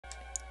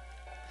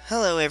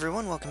Hello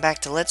everyone, welcome back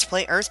to Let's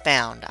Play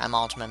Earthbound. I'm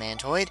Ultima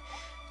Mantoid,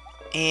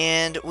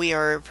 and we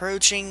are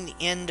approaching the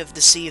end of the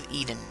Sea of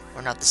Eden.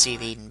 Or not the Sea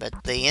of Eden,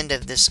 but the end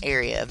of this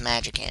area of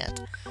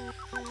Magicant.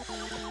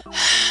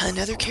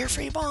 Another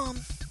carefree bomb.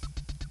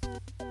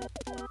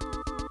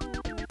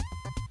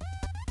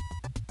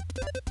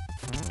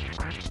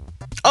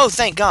 Oh,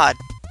 thank God.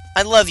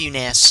 I love you,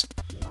 Ness.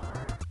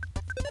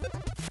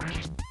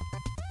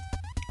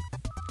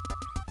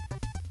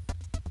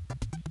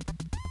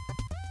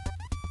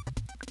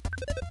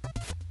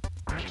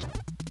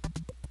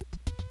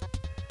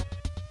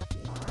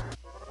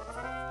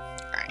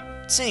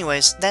 So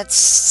anyways,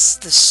 that's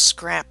the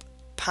scrap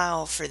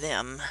pile for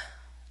them.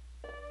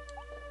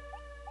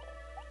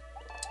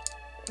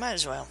 Might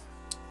as well.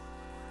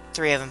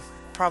 3 of them.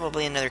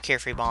 Probably another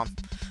carefree bomb.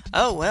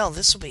 Oh, well,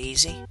 this will be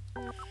easy.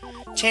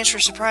 Chance for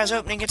surprise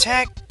opening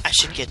attack? I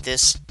should get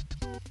this.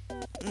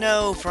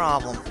 No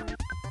problem.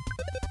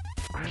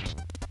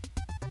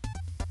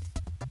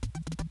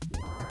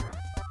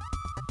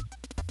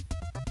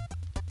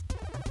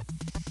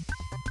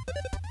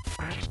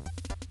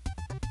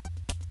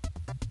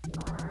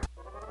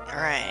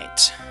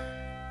 Alright.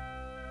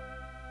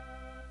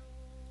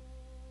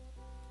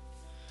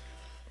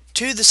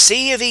 To the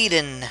Sea of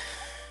Eden.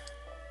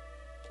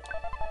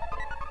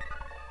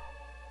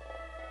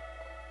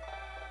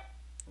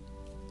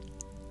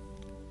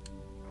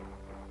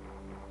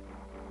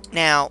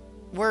 Now,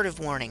 word of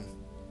warning.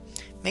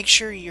 Make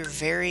sure you're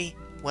very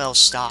well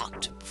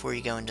stocked before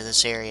you go into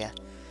this area.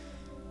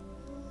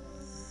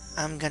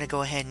 I'm gonna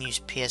go ahead and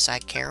use PSI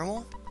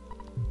Caramel.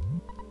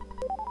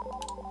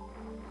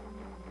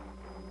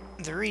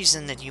 The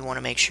reason that you want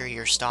to make sure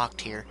you're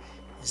stocked here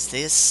is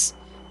this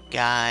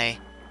guy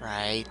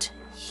right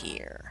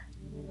here.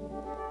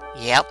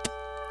 Yep,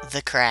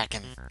 the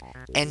Kraken.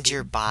 And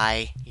you're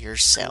by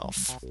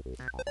yourself.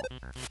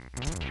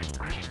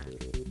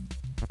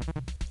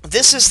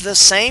 This is the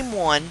same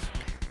one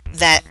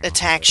that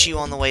attacks you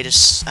on the way to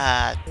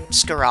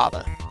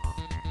Scaraba.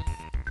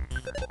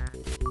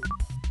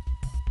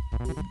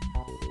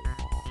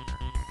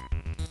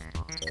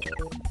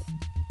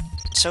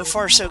 So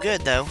far, so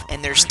good, though,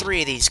 and there's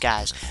 3 of these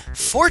guys.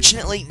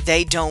 Fortunately,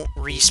 they don't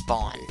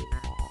respawn.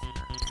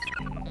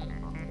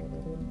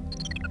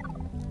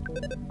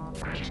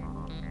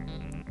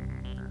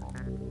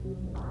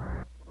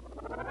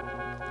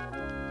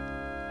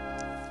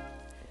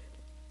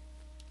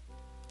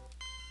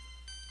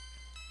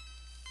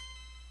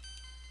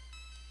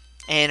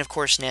 And, of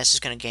course, Ness is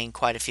going to gain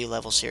quite a few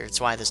levels here. It's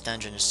why this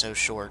dungeon is so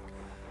short.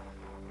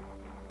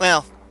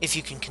 Well, if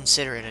you can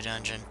consider it a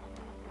dungeon.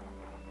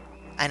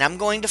 And I'm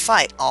going to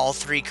fight all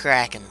 3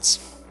 Krakens.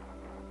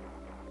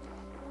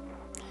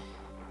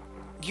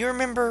 You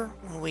remember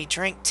when we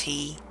drank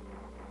tea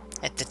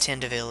at the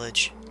Tenda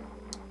village?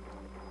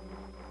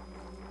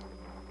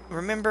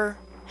 Remember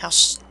how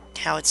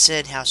it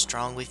said how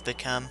strong we've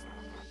become?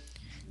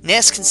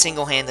 Ness can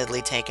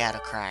single-handedly take out a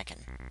Kraken.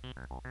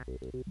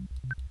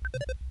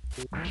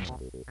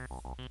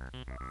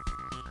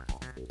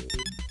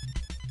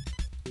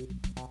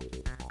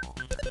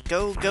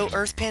 Go,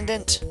 Earth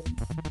Pendant!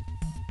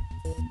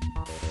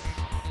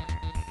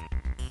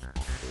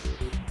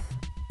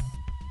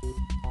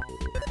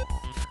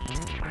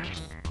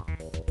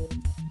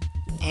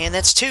 And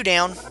that's 2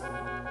 down.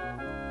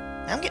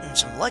 I'm getting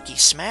some lucky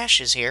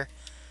smashes here.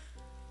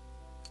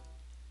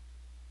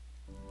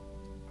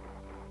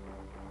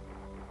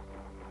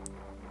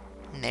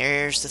 And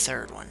there's the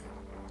 3rd one.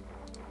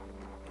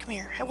 Come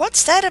here. Hey,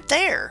 what's that up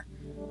there?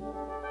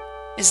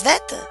 Is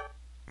that the...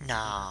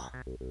 Nah,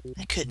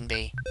 that couldn't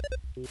be.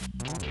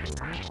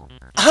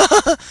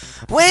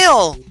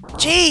 Well,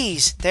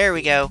 jeez. There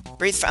we go.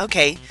 Breathe.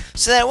 Okay,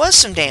 so that was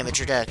some damage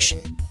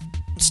reduction.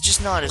 It's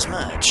just not as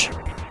much.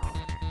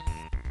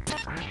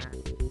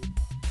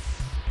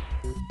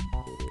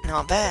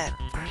 Not bad.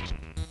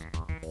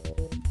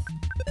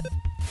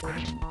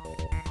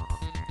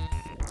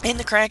 And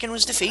the Kraken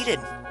was defeated.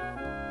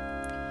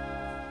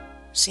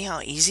 See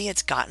how easy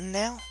it's gotten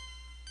now?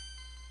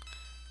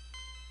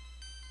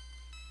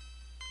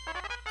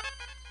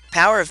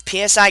 Power of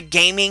PSI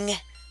Gaming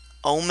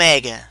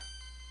Omega,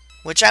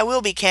 which I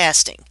will be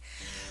casting.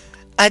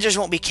 I just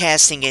won't be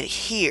casting it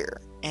here,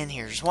 and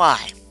here's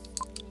why.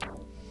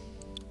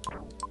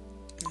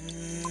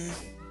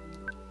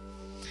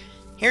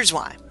 Here's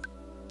why.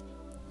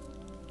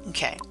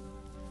 Okay.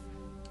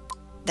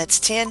 That's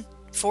 10,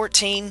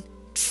 14,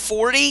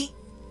 40,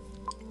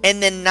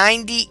 and then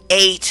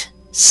 98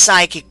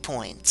 psychic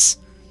points.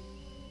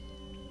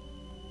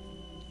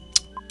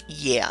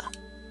 Yeah.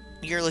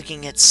 You're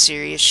looking at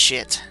serious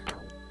shit.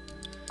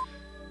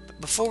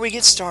 But before we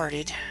get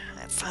started,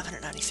 I have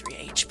 593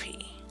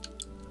 HP.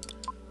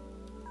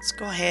 Let's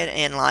go ahead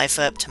and life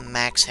up to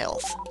max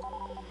health.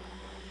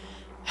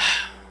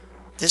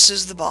 This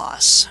is the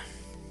boss.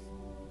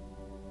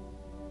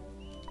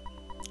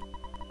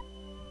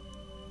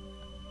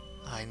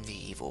 I'm the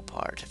evil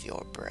part of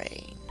your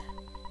brain.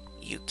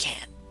 You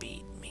can't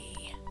beat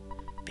me,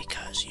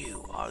 because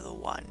you are the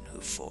one who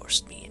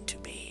forced me into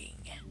being.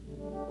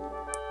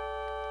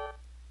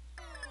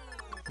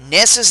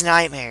 Ness's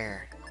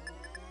Nightmare,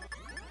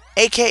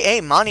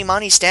 aka Monty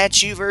Monty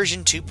Statue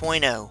version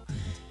 2.0.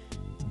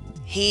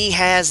 He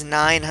has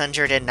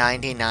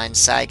 999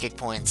 psychic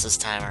points this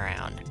time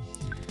around.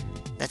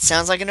 That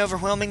sounds like an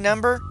overwhelming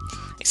number,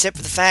 except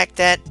for the fact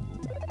that...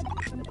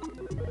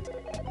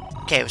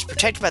 Okay, it was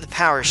protected by the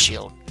power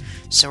shield.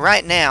 So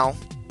right now,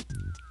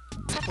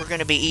 we're going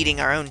to be eating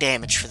our own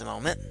damage for the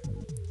moment.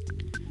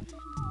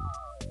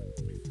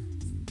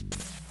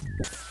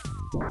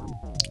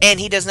 And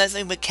he does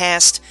nothing but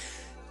cast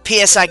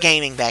PSI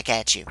Gaming back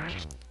at you.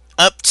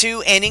 Up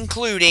to and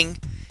including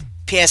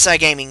PSI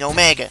Gaming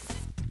Omega.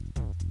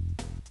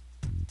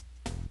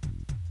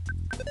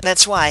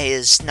 That's why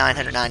his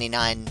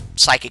 999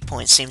 psychic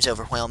points seems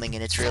overwhelming,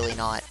 and it's really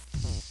not.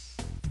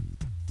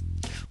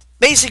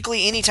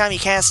 Basically, anytime he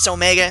casts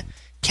Omega,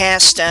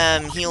 cast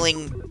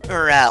Healing,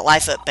 or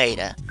Life Up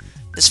Beta.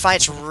 This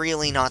fight's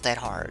really not that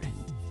hard.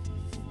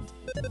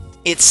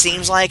 It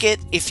seems like it.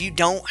 If you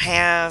don't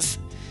have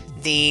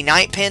the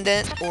Night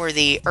Pendant or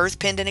the Earth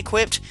Pendant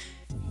equipped,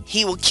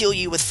 he will kill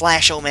you with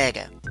Flash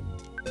Omega.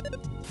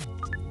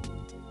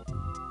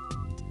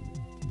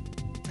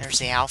 There's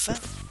the Alpha.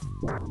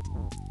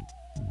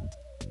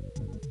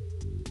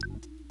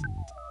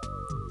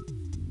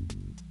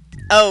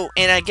 Oh,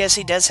 and I guess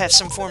he does have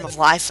some form of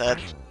life up.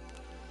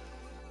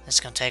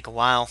 That's gonna take a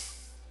while.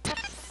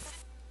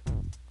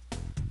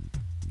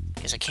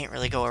 Because I can't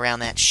really go around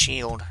that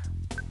shield.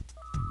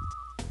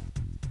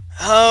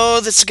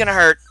 Oh, this is gonna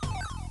hurt.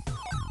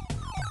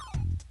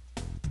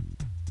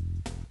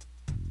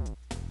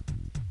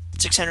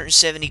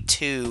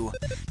 $672.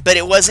 But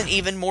it wasn't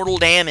even mortal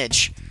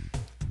damage.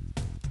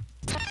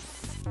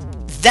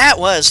 That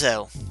was,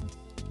 though.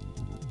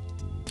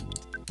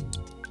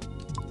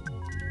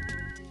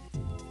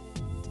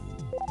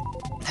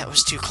 That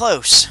was too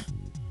close.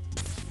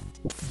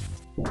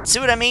 See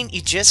what I mean?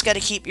 You just got to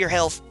keep your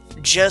health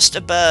just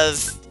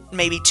above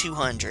maybe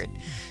 200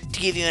 to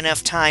give you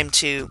enough time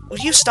to... Will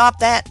you stop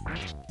that?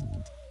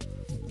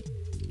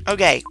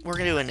 Okay, we're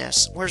doing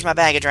this. Where's my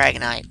bag of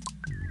Dragonite?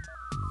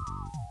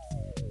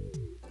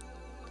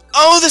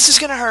 Oh, this is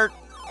gonna hurt!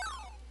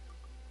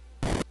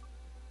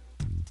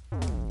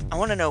 I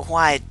want to know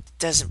why it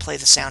doesn't play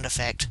the sound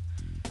effect.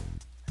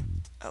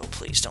 Oh,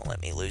 please don't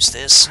let me lose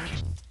this.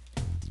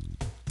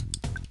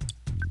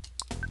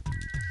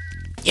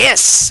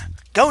 Yes!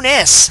 Go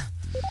Ness!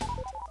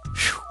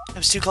 Whew, that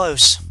was too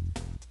close.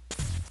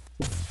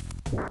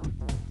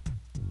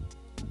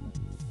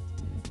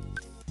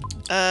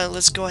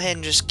 Let's go ahead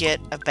and just get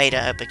a beta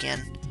up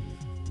again.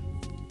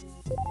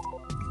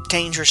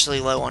 Dangerously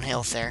low on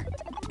health there.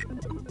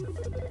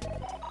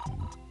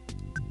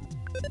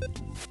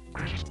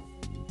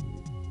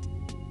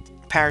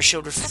 Power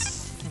shield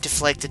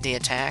deflected the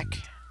attack.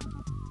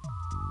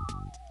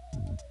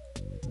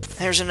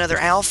 There's another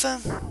Alpha.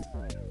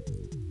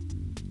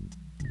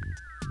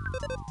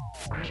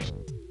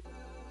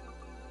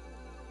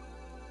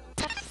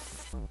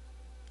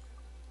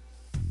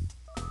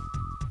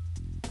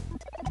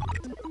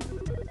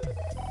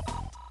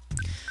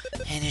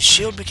 And his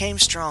shield became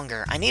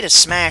stronger. I need a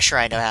smash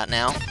right about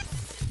now.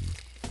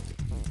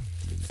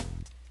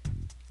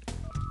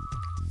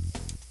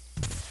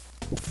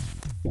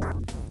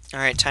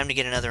 Alright, time to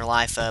get another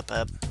life up.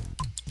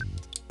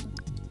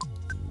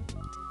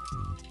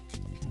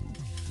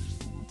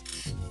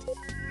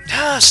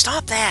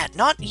 Stop that!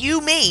 Not you,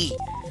 me!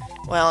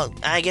 Well,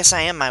 I guess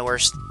I am my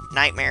worst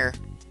nightmare.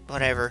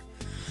 Whatever.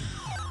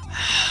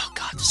 Oh,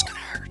 God, this is gonna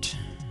hurt.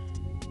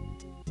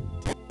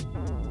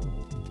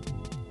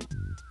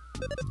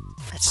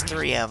 That's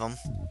 3 of them.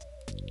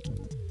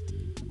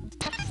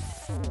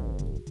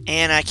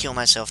 And I kill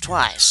myself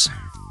twice.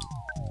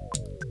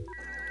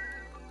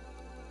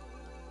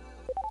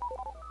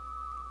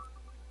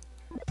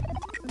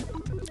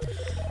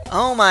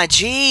 Oh my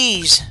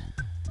jeez!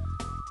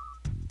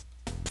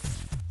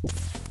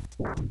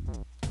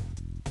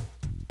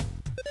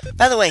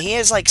 By the way, he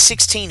has like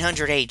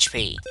 1600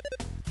 HP.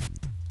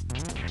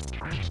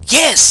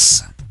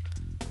 Yes!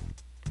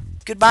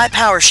 Goodbye,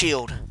 power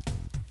shield.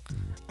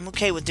 I'm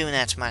okay with doing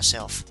that to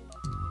myself.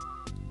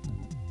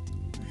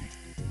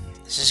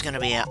 This is gonna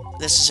be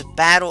this is a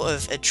battle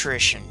of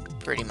attrition,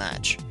 pretty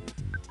much.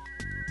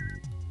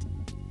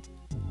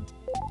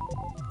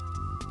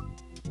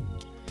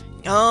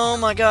 Oh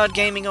my God,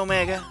 Gaming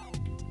Omega.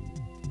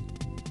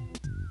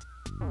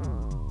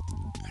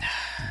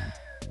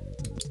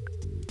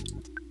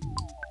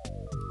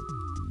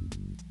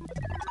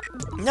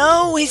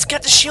 No, he's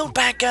got the shield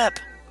back up.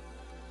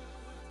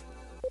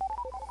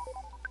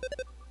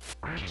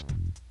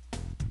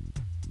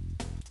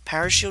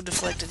 Power shield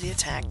deflected the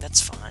attack,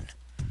 that's fine.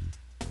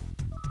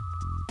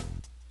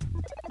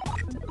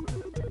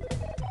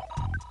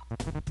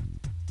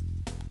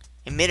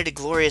 Emitted a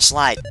glorious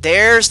light.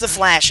 There's the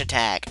flash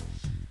attack.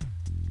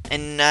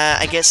 And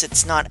I guess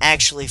it's not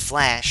actually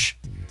flash.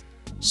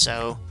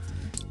 So,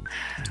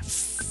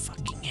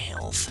 fucking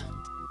health.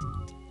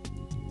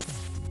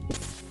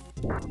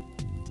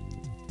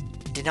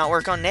 Did not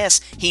work on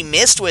Ness. He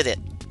missed with it.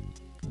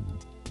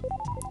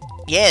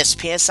 Yes,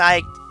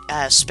 PSI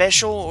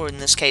special, or in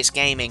this case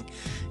gaming,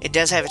 it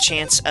does have a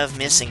chance of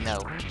missing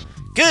though.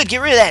 Good,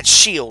 get rid of that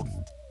shield.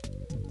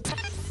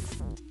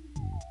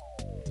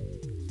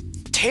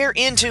 Tear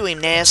into him,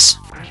 Ness.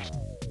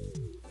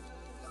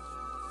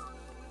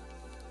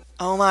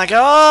 Oh my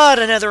god,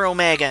 another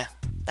Omega.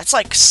 That's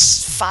like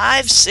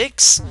 5,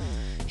 6?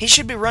 He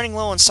should be running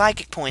low on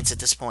psychic points at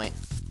this point.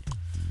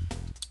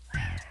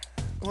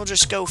 We'll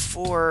just go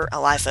for a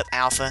Life Up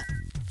Alpha,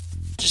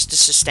 just to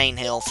sustain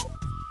health.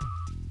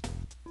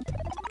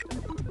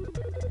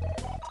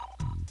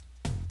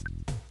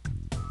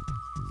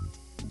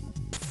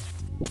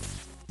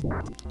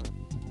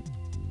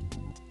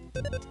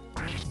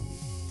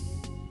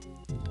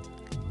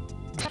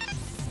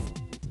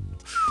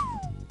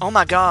 Oh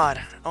my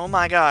god, oh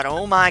my god,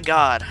 oh my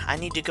god. I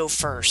need to go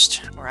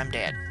first, or I'm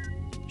dead.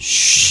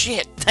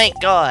 Shit, thank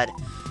god.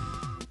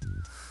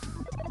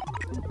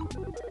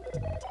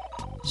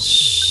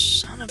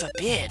 Son of a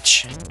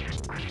bitch.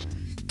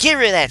 Get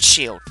rid of that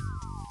shield.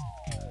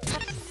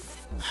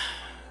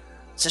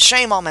 It's a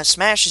shame all my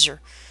smashes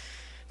are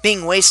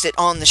being wasted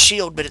on the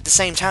shield, but at the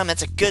same time,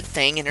 that's a good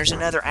thing, and there's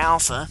another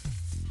alpha.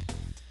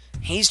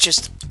 He's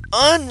just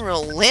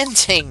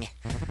unrelenting.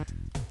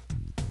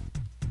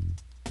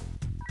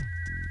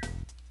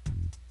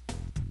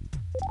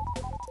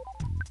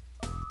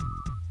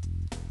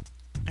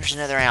 There's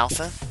another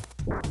alpha.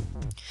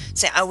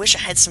 See, I wish I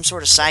had some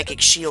sort of psychic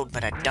shield,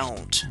 but I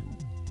don't.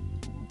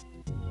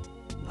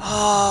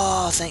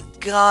 Oh, thank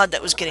God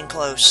that was getting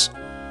close.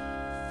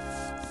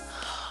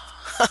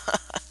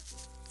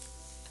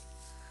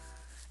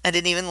 I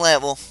didn't even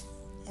level.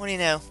 What do you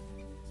know?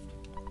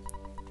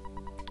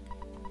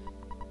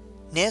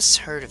 Ness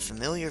heard a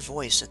familiar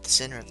voice at the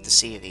center of the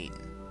Sea of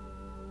Eden.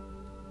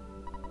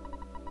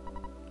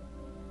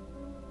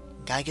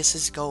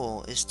 Giygas'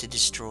 goal is to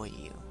destroy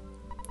you.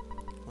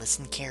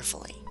 Listen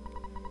carefully.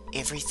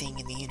 Everything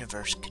in the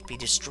universe could be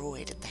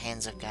destroyed at the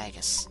hands of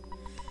Giygas.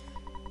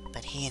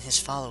 But he and his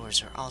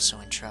followers are also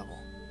in trouble.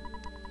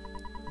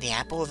 The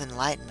Apple of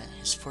Enlightenment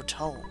has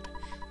foretold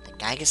that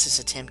Giygas'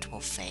 attempt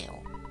will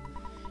fail.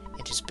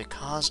 It is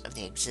because of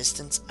the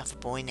existence of a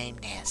boy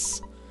named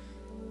Ness.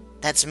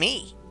 That's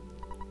me!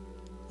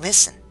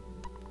 Listen.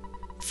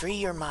 Free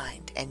your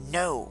mind and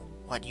know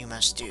what you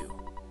must do.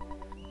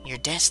 Your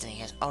destiny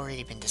has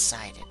already been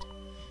decided.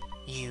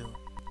 You,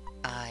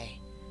 I,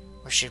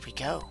 where should we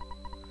go?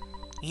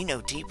 You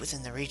know deep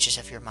within the reaches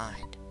of your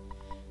mind.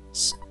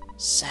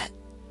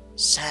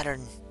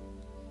 Saturn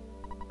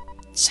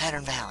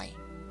Valley.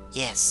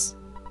 Yes.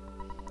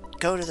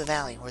 Go to the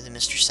valley where the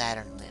Mr.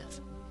 Saturn live.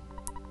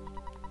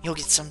 You'll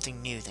get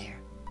something new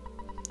there.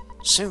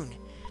 Soon,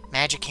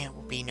 Magicant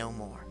will be no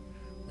more.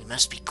 We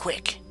must be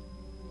quick.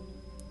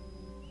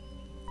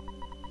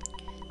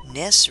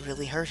 Ness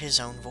really heard his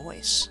own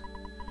voice.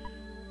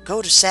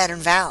 Go to Saturn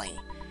Valley.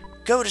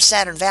 Go to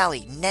Saturn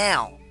Valley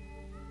now.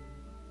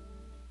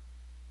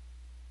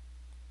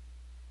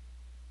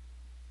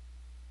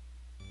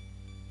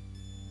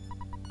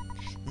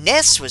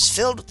 Ness was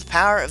filled with the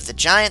power of the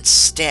giant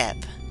step.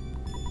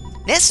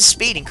 Ness's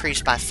speed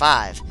increased by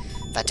 5.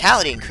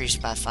 Vitality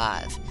increased by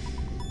 5.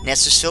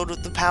 Ness was filled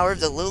with the power of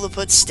the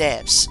Lilliput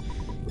steps.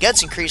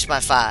 Guts increased by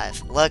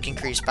 5. Luck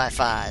increased by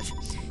 5.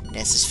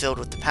 Ness is filled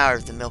with the power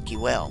of the Milky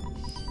Well.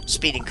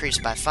 Speed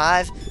increased by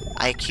 5.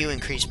 IQ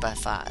increased by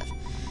 5.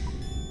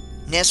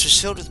 Ness was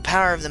filled with the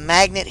power of the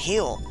Magnet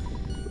Hill.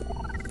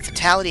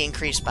 Vitality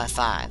increased by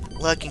 5.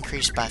 Luck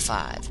increased by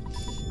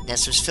 5.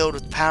 Ness was filled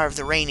with the power of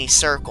the Rainy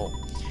Circle.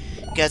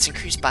 Guts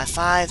increased by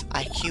 5.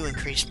 IQ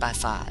increased by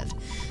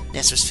 5.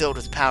 Ness was filled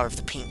with the power of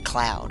the Pink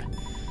Cloud.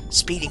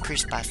 Speed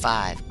increased by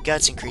 5.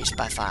 Guts increased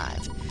by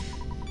 5.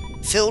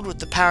 Filled with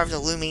the power of the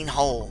Lumine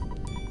Hole.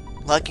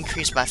 Luck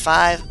increased by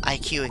 5.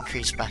 IQ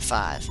increased by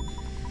 5.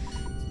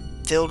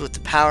 Filled with the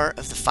power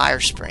of the Fire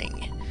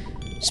Spring.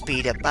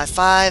 Speed up by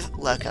 5.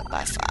 Luck up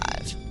by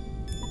 5.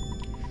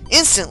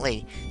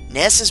 Instantly,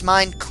 Ness's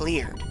mind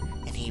cleared,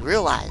 and he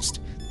realized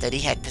that he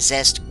had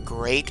possessed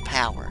great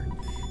power.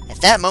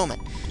 At that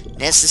moment,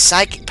 Ness's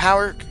psychic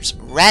powers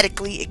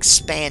radically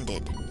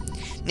expanded.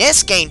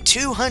 Ness gained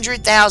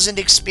 200,000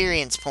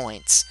 experience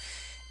points,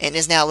 and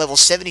is now level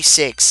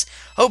 76.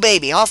 Oh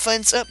baby,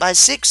 offense up by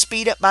 6,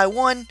 speed up by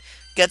 1,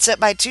 guts up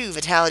by 2,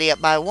 vitality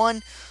up by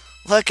 1,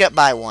 luck up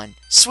by 1.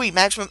 Sweet,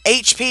 maximum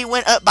HP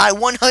went up by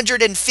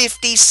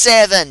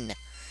 157.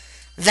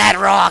 That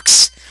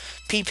rocks!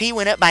 PP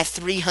went up by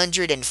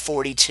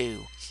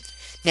 342.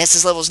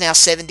 Ness's level is now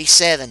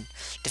 77.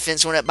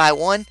 Defense went up by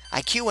 1,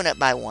 IQ went up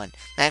by 1,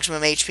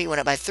 maximum HP went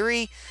up by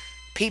 3,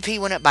 PP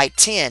went up by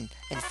 10,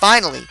 and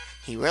finally,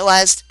 he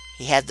realized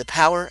he had the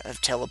power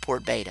of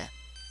Teleport Beta.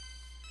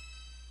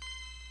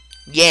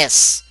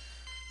 Yes,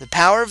 the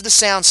power of the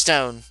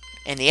Soundstone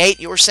and the 8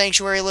 Your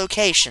Sanctuary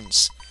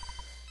locations.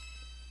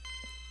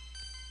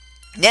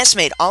 Ness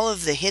made all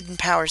of the hidden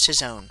powers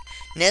his own.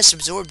 Ness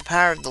absorbed the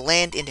power of the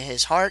land into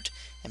his heart,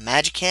 and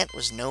Magicant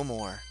was no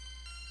more.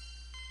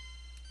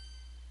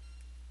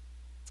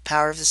 The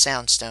power of the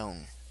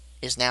Soundstone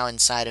is now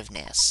inside of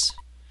Ness.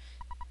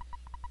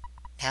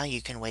 Now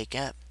you can wake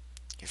up.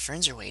 Your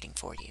friends are waiting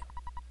for you.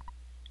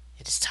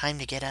 It is time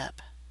to get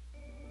up.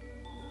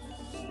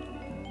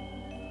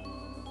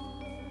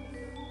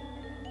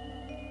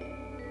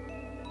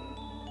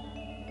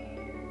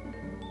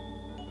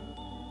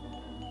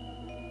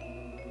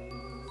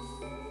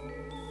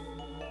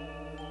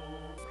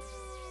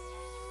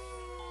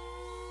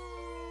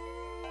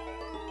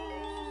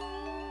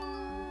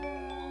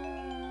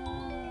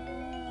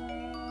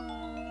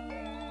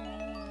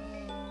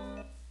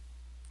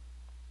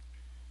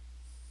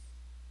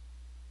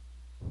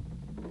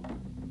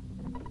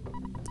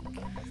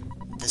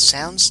 The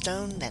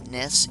soundstone that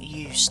Ness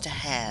used to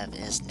have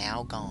is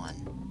now gone.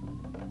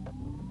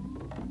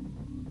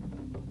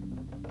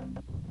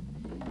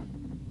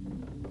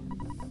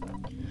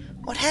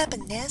 What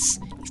happened, Ness?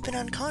 You've been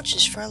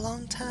unconscious for a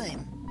long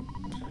time.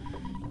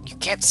 You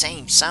kept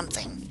saying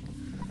something.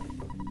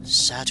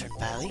 Saturn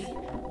Valley?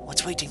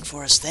 What's waiting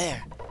for us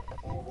there?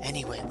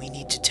 Anyway, we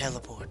need to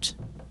teleport.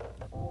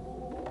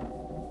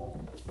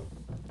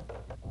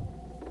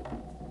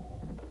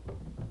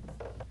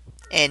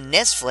 And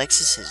Ness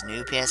flexes his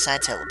new PSI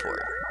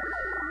teleport.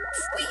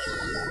 Whee!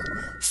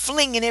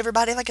 Flinging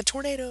everybody like a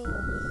tornado.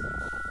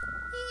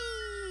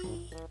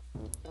 Whee!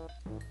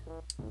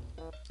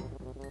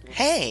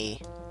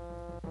 Hey!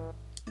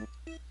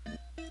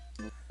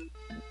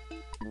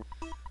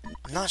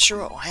 I'm not sure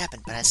what will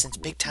happen, but I sense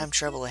big-time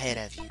trouble ahead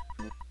of you.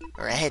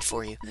 Or ahead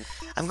for you.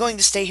 I'm going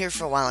to stay here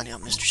for a while and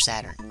help Mr.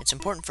 Saturn. It's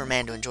important for a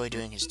man to enjoy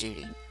doing his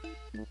duty.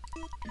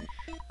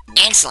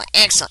 Excellent,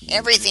 excellent.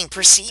 Everything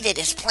proceeded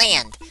as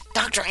planned.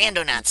 Dr.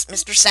 Andonuts,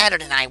 Mr.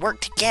 Saturn, and I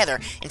worked together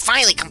and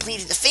finally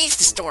completed the Phase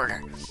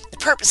Distorter. The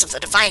purpose of the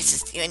device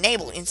is to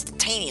enable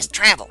instantaneous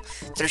travel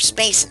through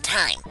space and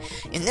time.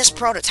 In this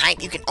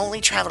prototype, you can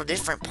only travel to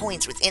different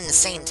points within the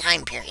same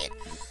time period.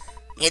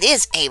 It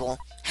is able,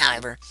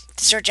 however,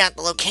 to search out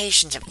the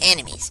locations of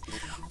enemies.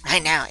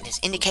 Right now, it is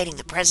indicating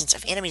the presence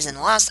of enemies in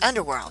the Lost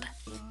Underworld.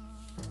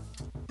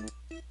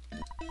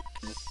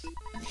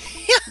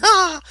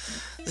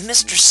 The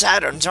Mr.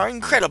 Saturns are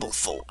incredible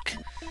folk.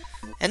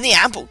 And the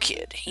Apple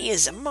Kid, he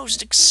is a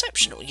most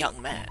exceptional young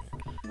man.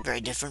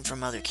 Very different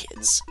from other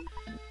kids.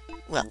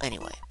 Well,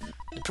 anyway,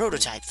 the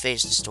prototype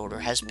Phase Distorter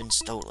has been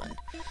stolen.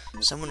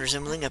 Someone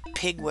resembling a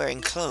pig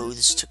wearing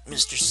clothes took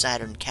Mr.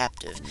 Saturn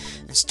captive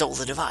and stole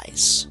the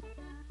device.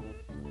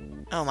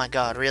 Oh my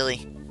god,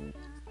 really?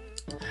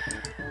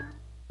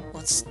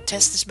 Let's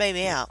test this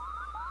baby out.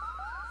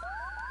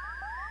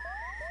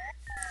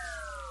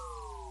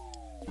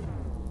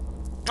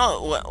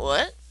 Oh,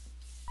 what?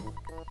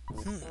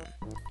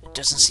 It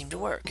doesn't seem to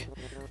work.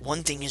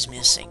 One thing is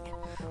missing,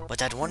 but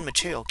that one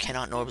material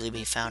cannot normally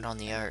be found on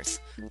the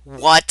Earth.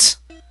 What?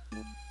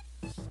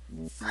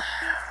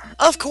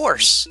 Of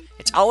course!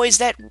 It's always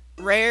that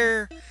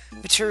rare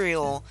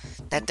material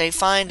that they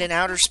find in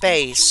outer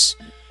space.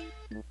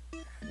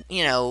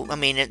 You know, I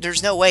mean,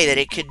 there's no way that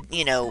it could,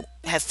 you know,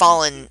 have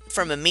fallen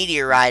from a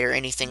meteorite or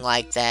anything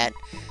like that.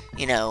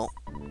 You know.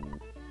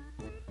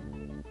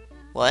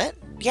 What?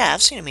 Yeah,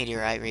 I've seen a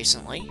meteorite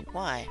recently.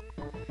 Why?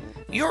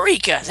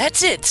 Eureka!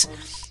 That's it!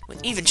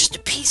 With even just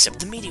a piece of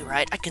the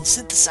meteorite, I can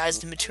synthesize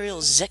the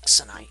material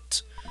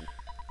Zexonyte.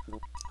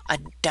 I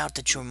doubt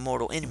that your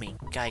mortal enemy,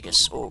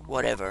 Giygas, or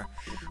whatever,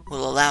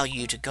 will allow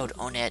you to go to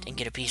Onett and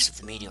get a piece of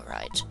the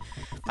meteorite.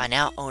 By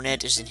now,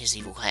 Onett is in his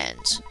evil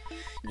hands.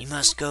 You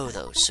must go,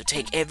 though, so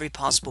take every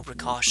possible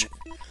precaution.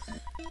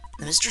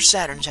 The Mr.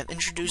 Saturns have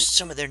introduced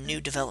some of their new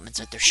developments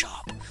at their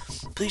shop.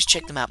 Please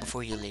check them out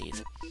before you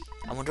leave.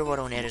 I wonder what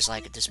Onett is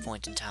like at this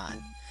point in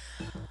time.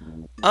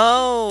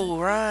 Oh,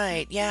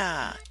 right,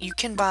 yeah. You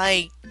can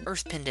buy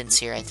Earth pendants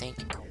here, I think.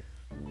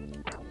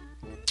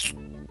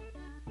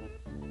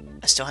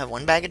 I still have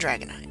one bag of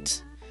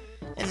Dragonite.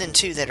 And then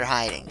two that are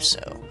hiding,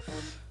 so...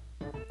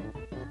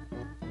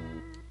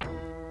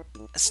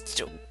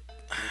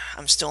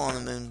 I'm still on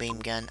the Moonbeam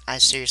gun. I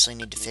seriously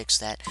need to fix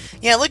that.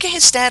 Yeah, look at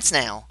his stats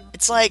now.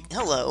 It's like,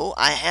 hello,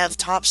 I have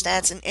top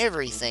stats in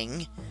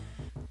everything.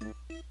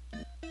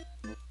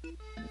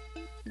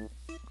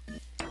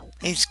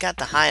 He's got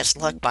the highest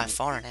luck by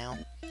far now.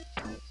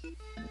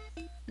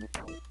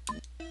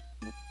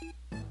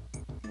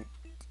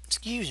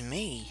 Excuse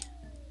me.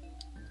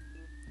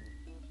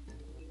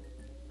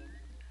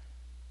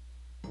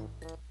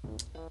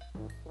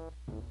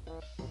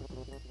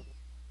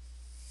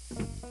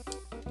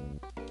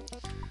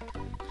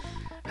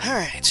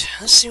 Alright,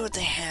 let's see what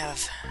they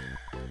have.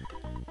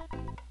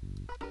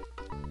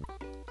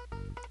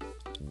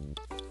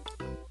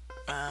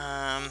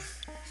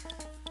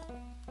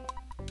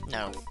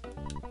 No.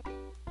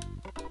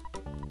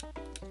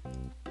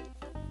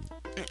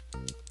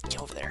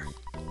 Get over there.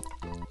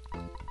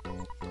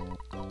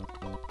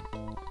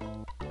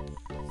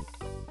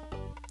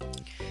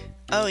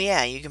 Oh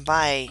yeah, you can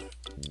buy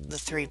the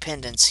 3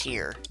 pendants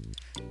here.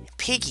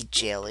 Piggy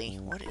jelly?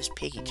 What is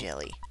piggy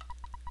jelly?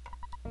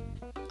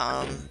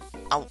 I'll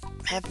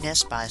have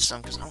Ness buy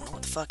some, because I don't know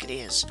what the fuck it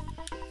is.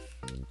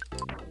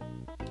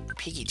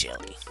 Piggy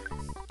jelly.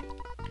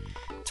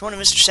 It's one of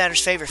Mr.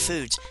 Saturn's favorite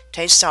foods.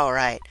 Tastes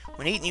alright.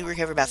 When eaten, you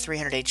recover about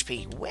 300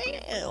 HP.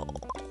 Well,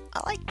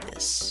 I like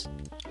this.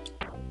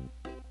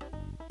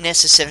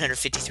 Ness is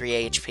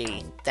 753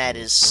 HP. That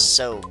is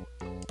so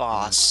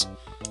boss.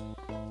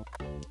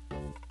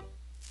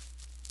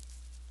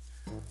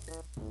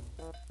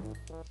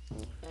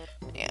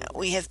 Yeah,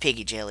 we have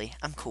piggy jelly.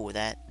 I'm cool with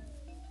that.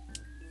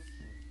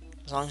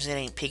 As long as it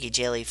ain't piggy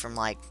jelly from,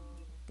 like,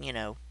 you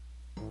know,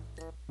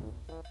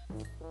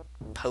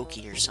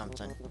 Pokey or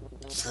something.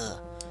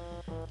 Ugh.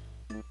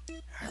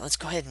 Alright, let's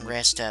go ahead and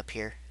rest up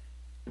here.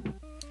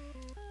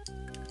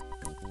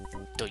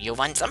 Do you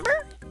want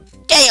lumber?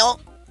 Gale!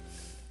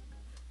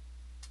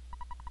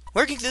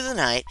 Working through the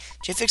night,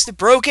 Jeff fixed the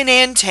broken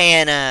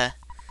antenna.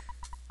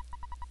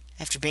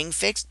 After being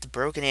fixed, the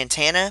broken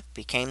antenna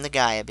became the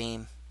Gaia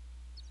beam.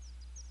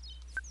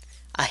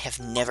 I have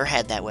never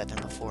had that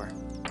weapon before,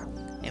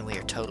 and we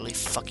are totally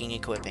fucking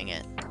equipping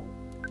it.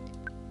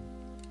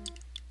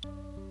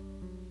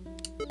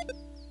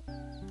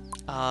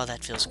 Oh,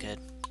 that feels good.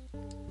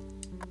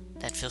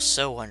 That feels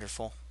so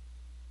wonderful.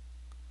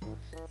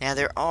 Now,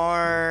 there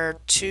are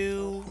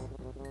 2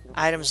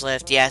 items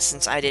left. Yeah,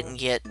 since I didn't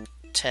get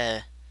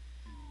to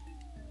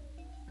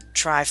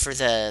try for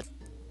the...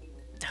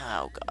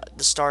 Oh, God.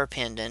 The Star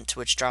Pendant,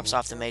 which drops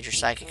off the Major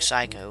Psychic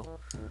Psycho.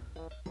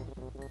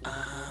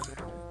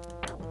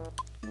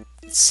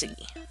 Let's see.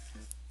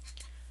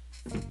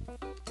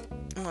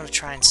 I'm going to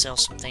try and sell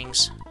some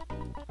things.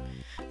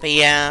 But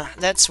yeah,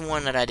 that's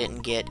one that I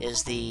didn't get,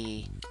 is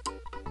the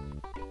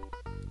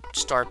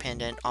Star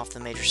Pendant off the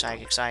Major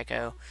Psychic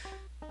Psycho.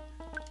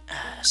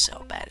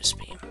 Sell Baddest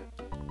Beam.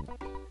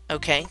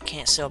 Okay,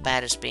 can't sell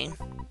Baddest Beam.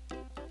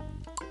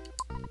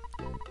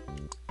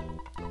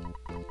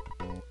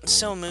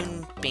 Sell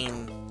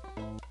Moonbeam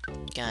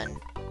Gun.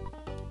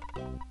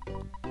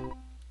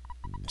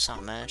 It's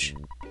not much.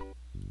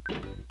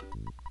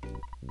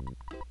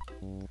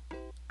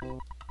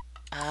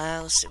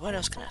 Let's see, what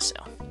else can I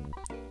sell?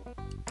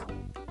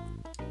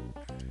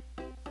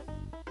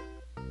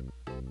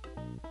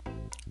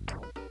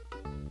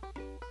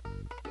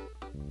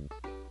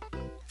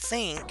 I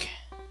think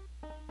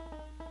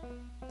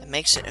that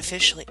makes it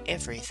officially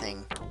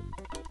everything.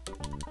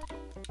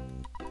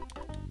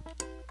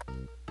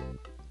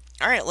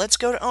 Alright, let's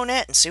go to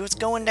Onett and see what's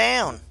going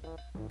down.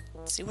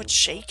 See what's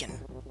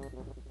shaking.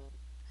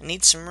 I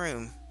need some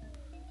room.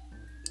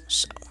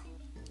 So.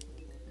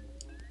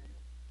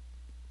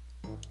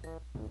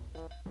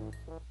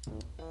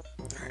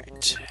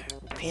 Alright.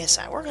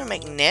 PSI. We're going to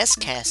make Ness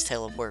cast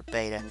Teleport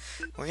Beta.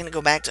 We're going to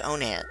go back to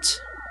Onett.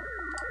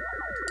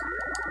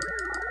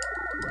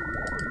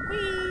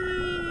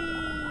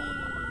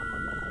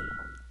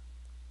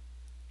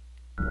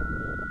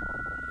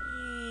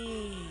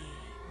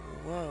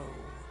 Whoa.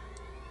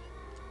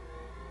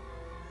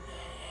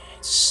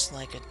 It's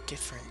like a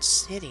different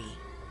city.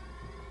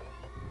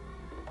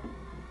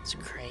 It's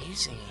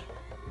crazy.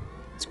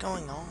 What's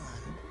going on?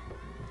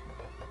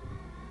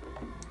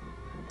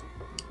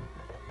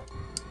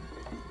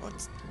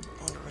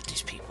 I wonder what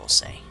these people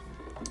say.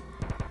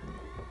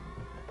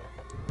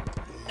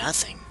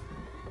 Nothing.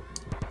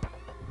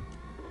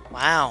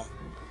 Wow.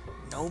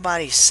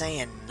 Nobody's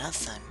saying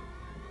nothing.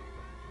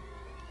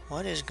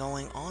 What is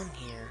going on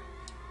here?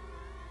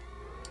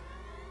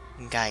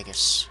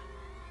 Giygas.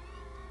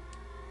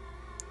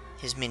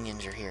 His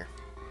minions are here.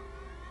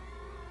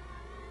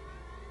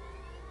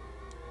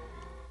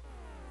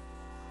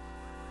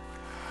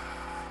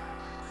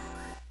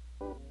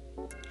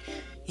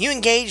 You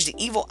engage the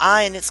evil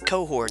eye and its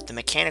cohort, the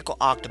Mechanical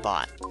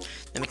Octobot.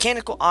 The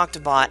Mechanical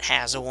Octobot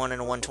has a 1 in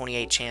a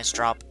 128 chance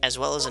drop, as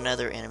well as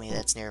another enemy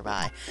that's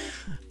nearby.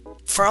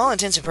 For all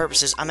intents and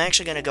purposes, I'm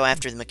actually going to go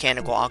after the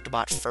Mechanical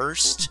Octobot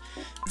first,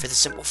 for the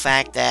simple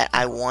fact that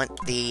I want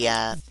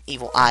the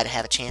evil eye to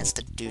have a chance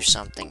to do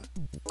something.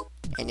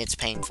 And it's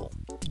painful.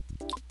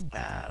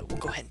 We'll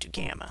go ahead and do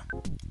Gamma.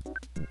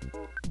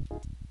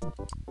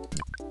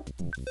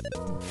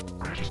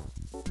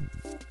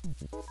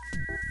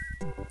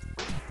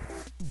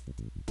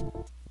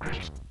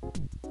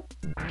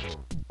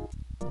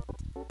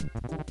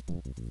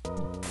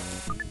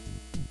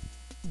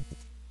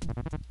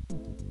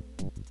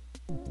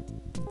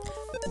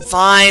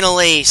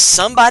 Finally!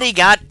 Somebody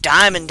got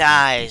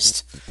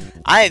diamondized!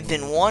 I have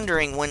been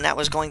wondering when that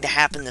was going to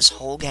happen this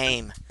whole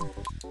game.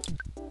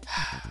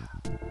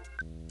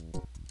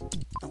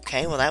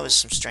 Okay, well that was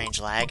some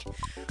strange lag.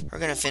 We're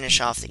gonna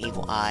finish off the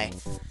evil eye.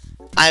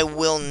 I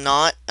will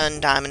not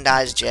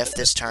undiamondize Jeff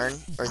this turn,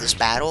 or this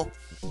battle.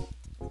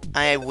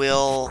 I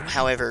will,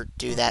 however,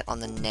 do that on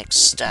the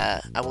next,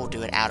 I will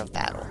do it out of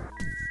battle.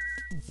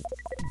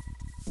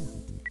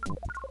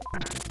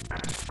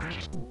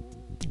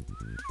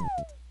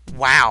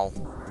 Wow.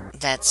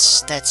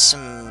 That's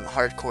some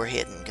hardcore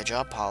hitting. Good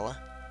job, Paula.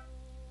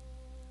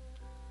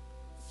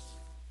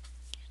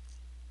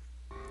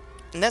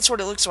 And that's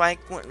what it looks like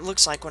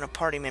when a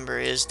party member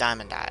is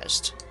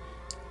diamondized.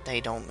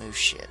 They don't move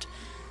shit.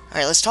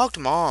 Alright, let's talk to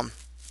Mom.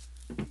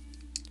 Oh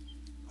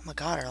my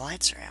god, our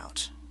lights are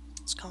out.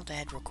 Let's call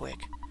Dad real quick.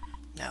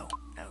 No.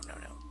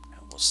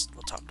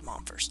 We'll talk to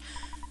Mom first.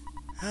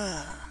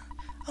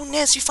 Oh,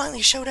 Ness, you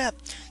finally showed up.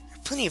 There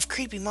are plenty of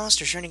creepy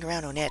monsters running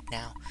around Onett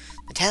now.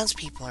 The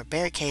townspeople are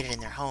barricaded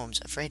in their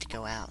homes, afraid to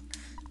go out.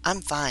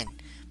 I'm fine,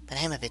 but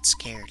I'm a bit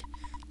scared.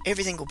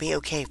 Everything will be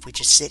okay if we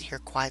just sit here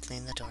quietly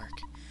in the dark.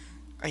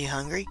 Are you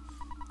hungry? Do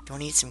you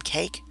want to eat some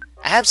cake?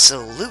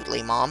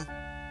 Absolutely, Mom.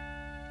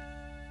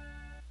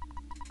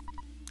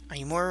 Are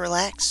you more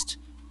relaxed?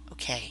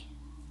 Okay.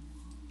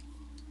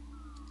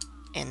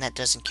 And that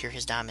doesn't cure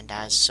his diamond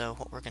eyes, so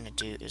what we're going to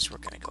do is we're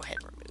going to go ahead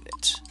and remove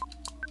it.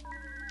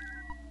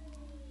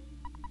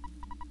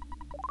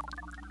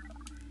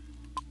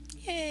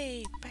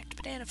 Yay! Back to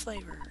banana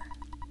flavor.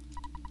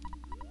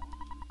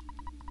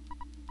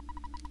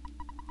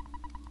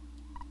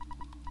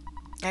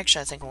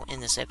 Actually, I think we'll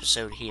end this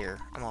episode here.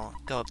 I'm going to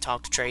go up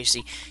talk to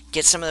Tracy,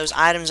 get some of those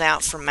items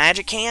out from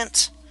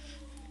Magicant,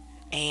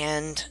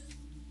 and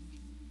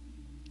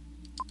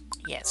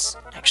yes,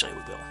 actually we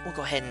will. We'll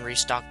go ahead and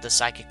restock the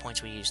psychic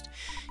points we used.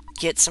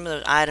 Get some of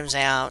those items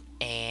out,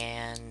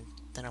 and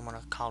then I'm going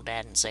to call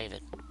Dad and save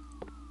it.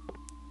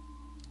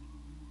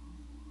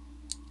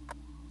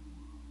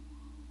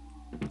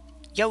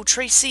 Yo,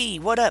 Tracy,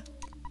 what up?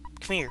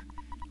 Come here.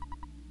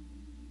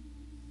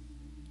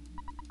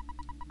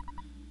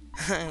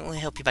 We'll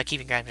help you by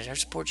keeping ground. I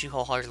support you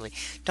wholeheartedly.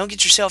 Don't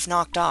get yourself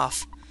knocked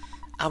off.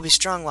 I'll be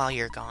strong while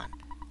you're gone.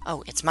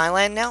 Oh, it's my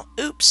land now?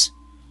 Oops.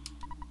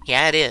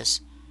 Yeah, it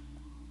is.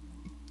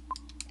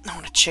 I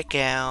want to check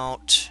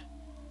out...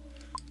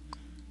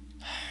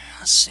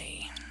 Let's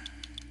see.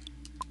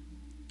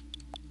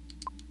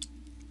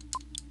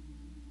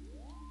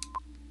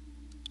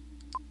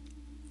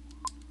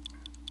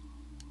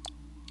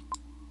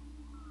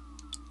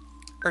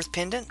 Earth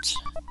Pendant.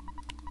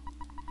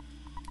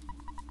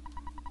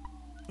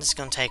 This is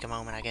going to take a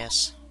moment, I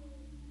guess.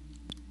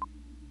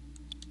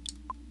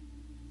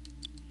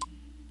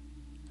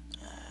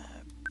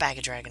 Bag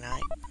of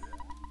Dragonite.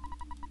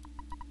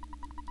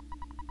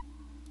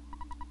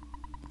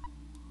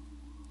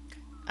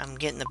 I'm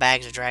getting the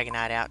bags of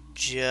Dragonite out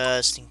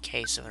just in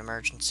case of an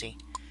emergency.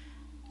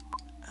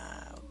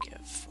 I'll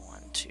give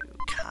one to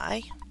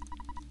Kai.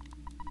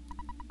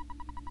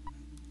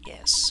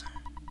 Yes.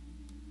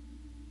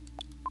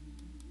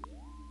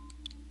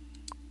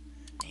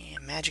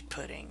 And Magic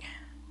Pudding.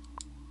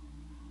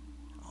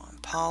 On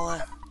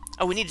Paula.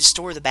 Oh, we need to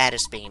store the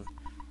baddest beam.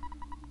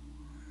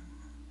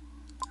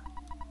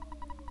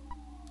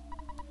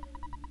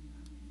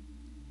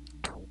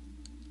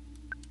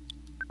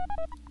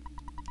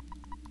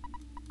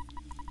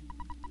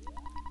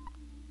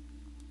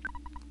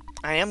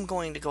 I am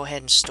going to go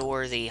ahead and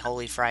store the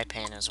Holy Fry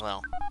Pan as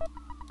well.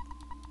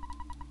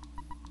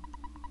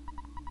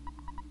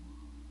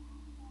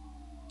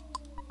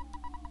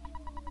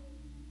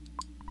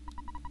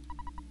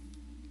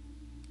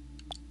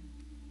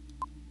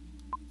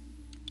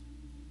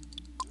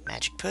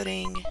 Magic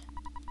Pudding.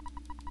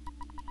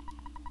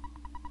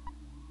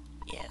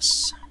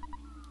 Yes.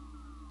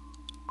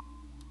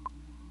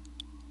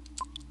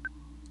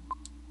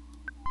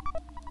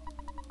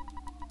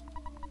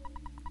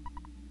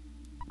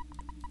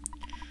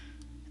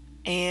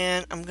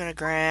 And I'm gonna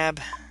grab...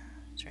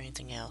 Is there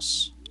anything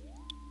else?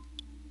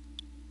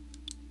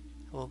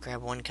 We'll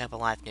grab 1 cup of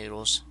life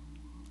noodles.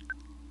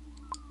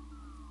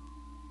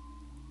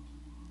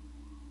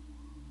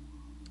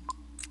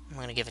 I'm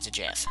gonna give it to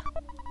Jeff.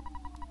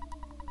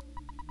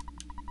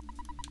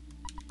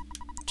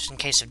 Just in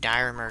case of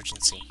dire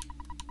emergency.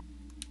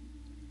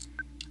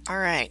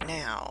 Alright,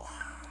 now...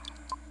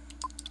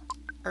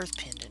 Earth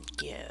Pendant,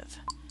 give...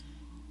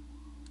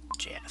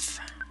 Jeff.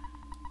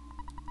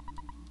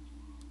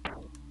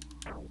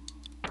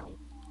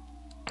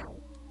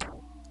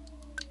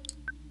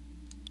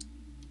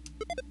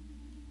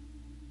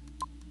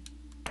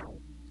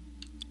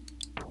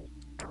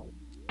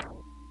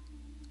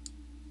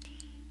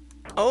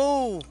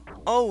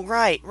 Oh,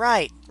 right.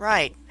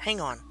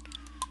 Hang on.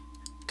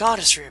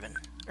 Goddess ribbon.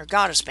 Or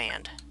goddess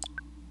band.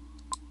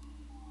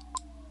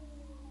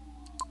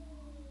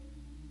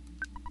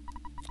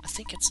 I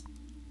think it's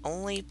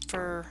only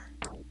for...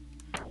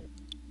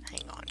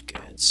 Hang on,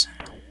 goods.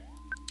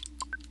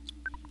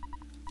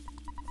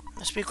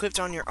 Must be equipped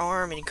on your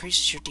arm and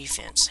increases your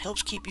defense.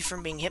 Helps keep you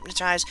from being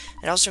hypnotized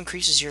and also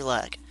increases your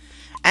luck.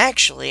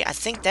 Actually, I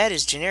think that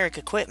is generic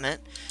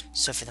equipment.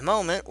 So for the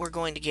moment, we're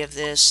going to give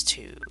this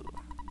to...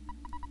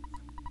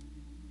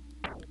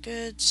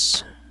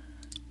 Goods.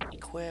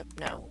 Equip.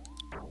 No.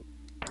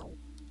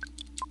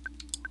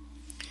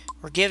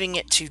 We're giving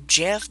it to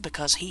Jeff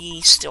because he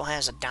still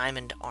has a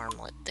diamond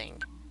armlet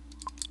thing.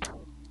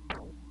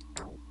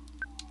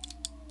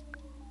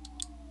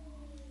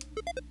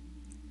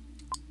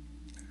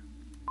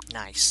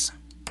 Nice.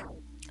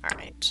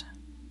 Alright.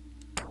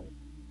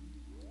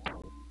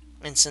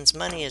 And since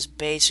money is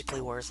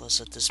basically worthless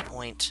at this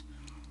point...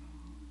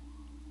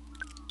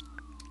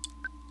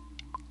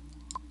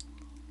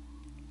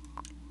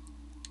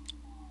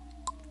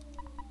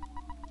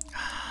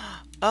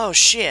 Oh,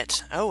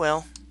 shit. Oh,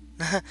 well.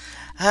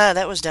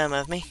 That was dumb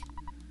of me.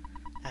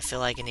 I feel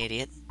like an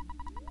idiot.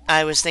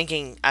 I was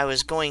thinking I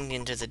was going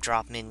into the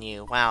drop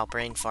menu. Wow,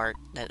 brain fart.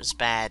 That was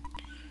bad.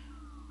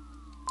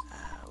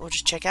 we'll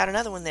just check out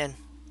another one then.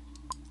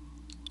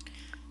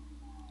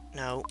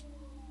 No.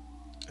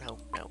 No,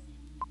 no.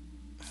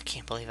 I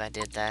can't believe I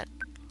did that.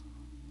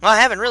 Well, I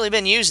haven't really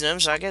been using them,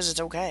 so I guess it's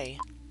okay.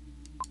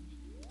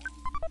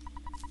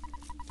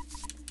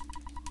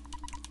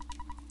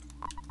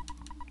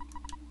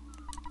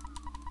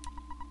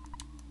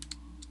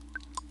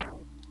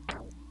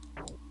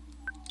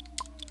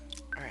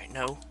 Alright,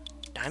 no.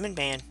 Diamond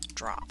band,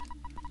 drop.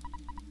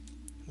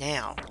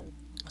 Now,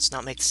 let's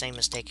not make the same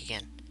mistake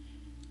again.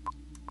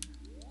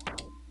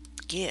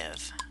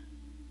 Give.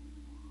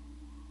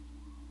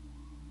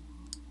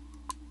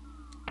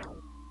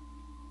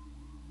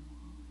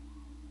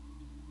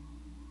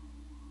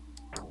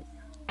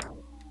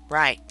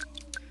 Right.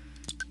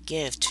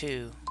 Give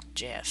to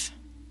Jeff.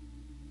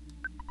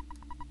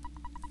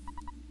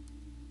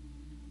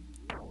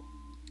 And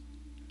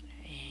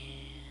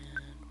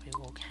we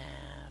will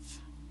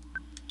have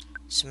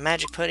some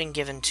magic pudding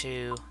given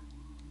to...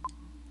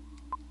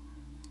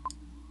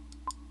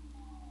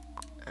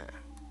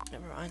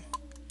 never mind.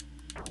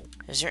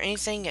 Is there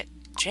anything that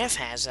Jeff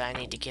has that I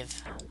need to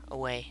give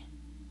away?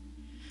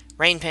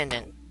 Rain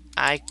pendant.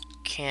 I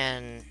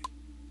can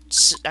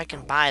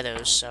buy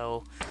those,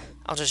 so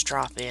I'll just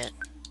drop it.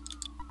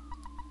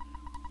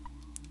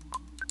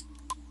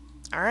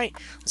 Alright,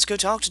 let's go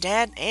talk to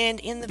Dad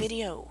and end the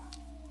video.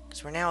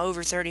 Because we're now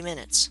over 30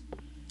 minutes.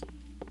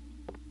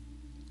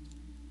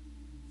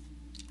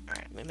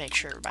 Alright, let me make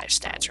sure everybody's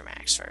stats are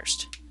max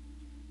first.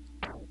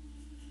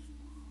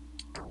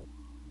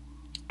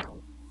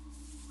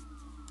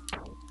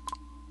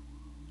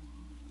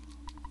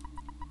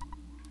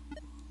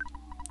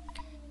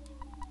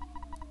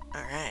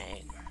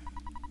 Alright.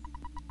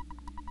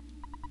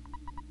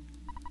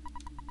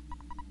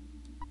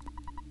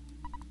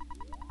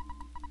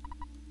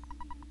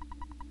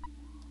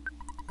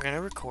 We're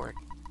gonna record.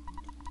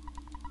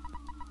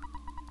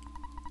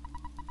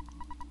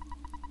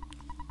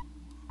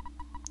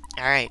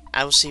 Alright,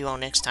 I will see you all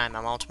next time.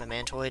 I'm Ultimate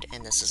Mantoid,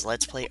 and this is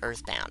Let's Play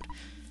Earthbound.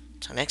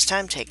 Till next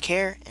time, take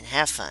care and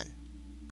have fun.